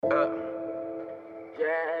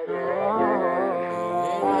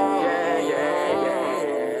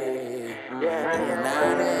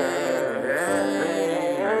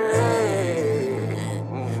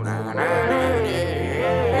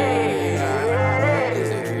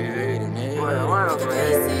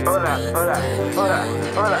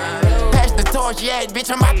Pass the torch, yeah,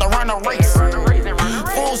 bitch, I'm about to run a race.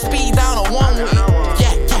 Full speed down a one-way.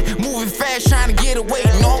 Yeah, moving fast, trying to get away.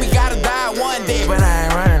 Know we gotta die one day, but I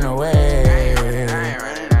ain't running away.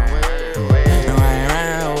 No, I ain't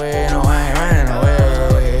running away. No, I ain't running away.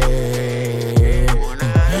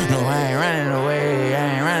 No, I ain't running away. I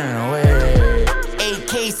ain't running away.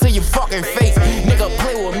 AK to your fucking face. Nigga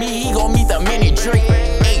play with me, he gon' meet the mini Drake.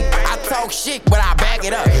 I talk shit, but I back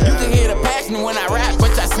it up. You can hear the passion when I rap,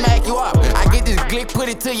 but I smack you up. I get this glick, put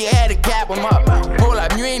it to your head and cap him up. Hold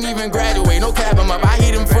up, you ain't even graduate, no cap him up. I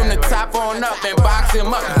hit him from the top on up and box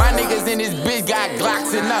him up. My niggas in this bitch got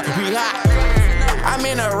Glocks enough, we hot. I'm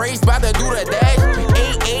in a race, bout to do the dash.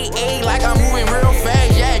 888, like I'm moving real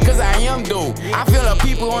fast, yeah, cause I am dude. I feel the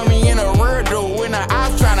people on me in a rear dude. When the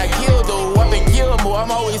ops tryna kill dude, up and kill more.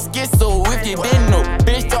 I'm always schizo, if you didn't know.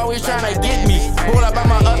 Bitch always tryna get me. Hold up,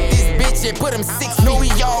 I'ma up this bitch and put him 6 feet. We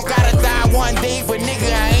all gotta die one day, but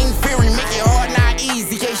nigga, I ain't fearing. Make it hard, not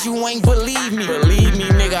easy, case you ain't believe me. Believe me,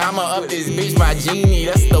 nigga, I'ma up this bitch, my genie.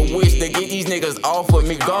 That's the wish, to get these niggas off of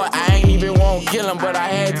me. God, I ain't even won't kill him, but I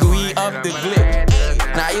had to eat up the glip.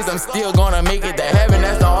 Now is I'm still gonna make it to heaven,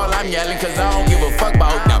 that's all I'm yelling, cause I don't give a fuck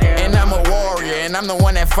about them. And I'm a warrior, and I'm the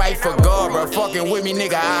one that fight for God, bro. Fucking with me,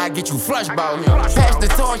 nigga, I get you flushed about him. Pass the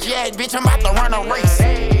torch, yeah, bitch, I'm about to run a race.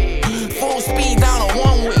 Full speed down a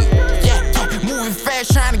one-way. Yeah, moving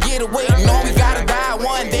fast, trying to get away. Know we gotta die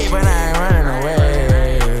one day, but I ain't running away.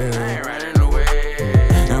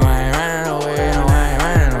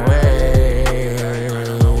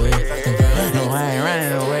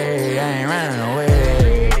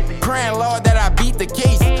 The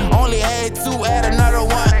case, only had 2, add another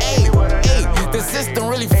one. Ayy, the system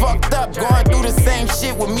really fucked up. Going through the same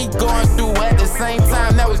shit with me going through at the same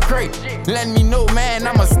time. That was great. Letting me know, man,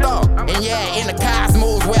 I'm a star. And yeah, in the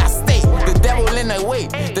cosmos where I stay. The devil in the way,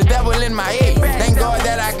 the devil in my head. Thank God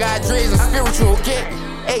that I got dreams, I'm spiritual, okay?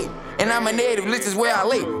 Ayy. And I'm a native, this is where I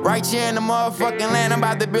lay. Right here in the motherfucking land, I'm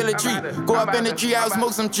about to build a tree. Go up in the tree, I'll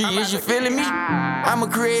smoke some tree. Is you feeling me? I'm a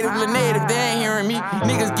creative native, they ain't hearing me.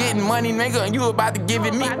 Niggas getting money, nigga, and you about to give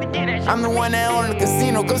it me. I'm the one that own the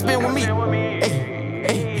casino, come spend with me.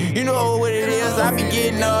 Hey, you know what it is. I be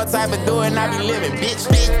getting all type of dough and I be living, bitch.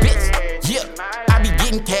 Yeah, I be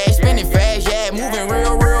getting cash, spending fast, yeah, moving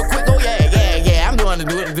real quick. Oh yeah. I'm doing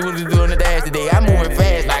the dash today. I'm moving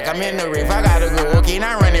fast like I'm in the riff. I gotta go, okay,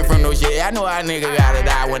 not running from no shit. I know a nigga gotta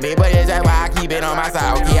die one day, but that's why I keep it on my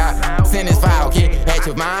side, okay? I send this file, okay? At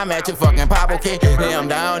your mom, at your fucking pop, okay? Lay him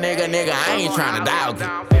down, nigga, I ain't tryna die, okay?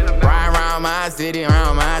 Ride around my city,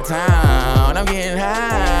 around my town. I'm getting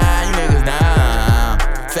high, you niggas down.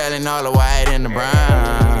 Selling all the white and the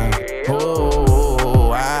brown. Oh,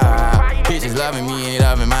 wow. Bitches loving me and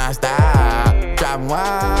loving my style. Dropping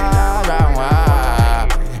wild.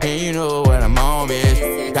 And you know what I'm on,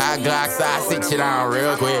 bitch. Got Glocks, I sit shit on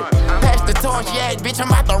real quick. Pass the torch, yeah, bitch, I'm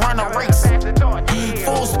about to run a race.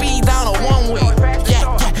 Full speed down a one-way. Yeah,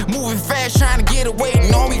 moving fast, trying to get away.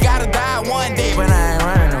 Know we gotta die one day, but I ain't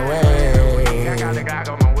running away. I got the Glock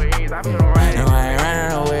on my ways, I feel right. No, I ain't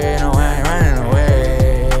running away, no, I ain't running away.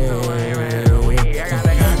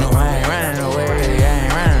 No, I ain't running away, I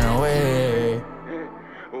ain't running away.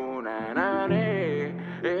 Ooh, nah, nah,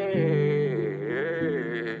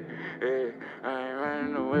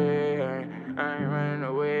 I ain't running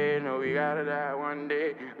away, no, we gotta die one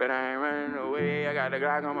day. But I ain't running away, I got the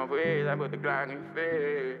Glock on my waist, I put the Glock in your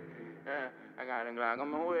face. Yeah, I got the Glock on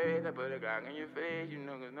my waist, I put the Glock in your face, you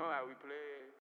niggas know how we play.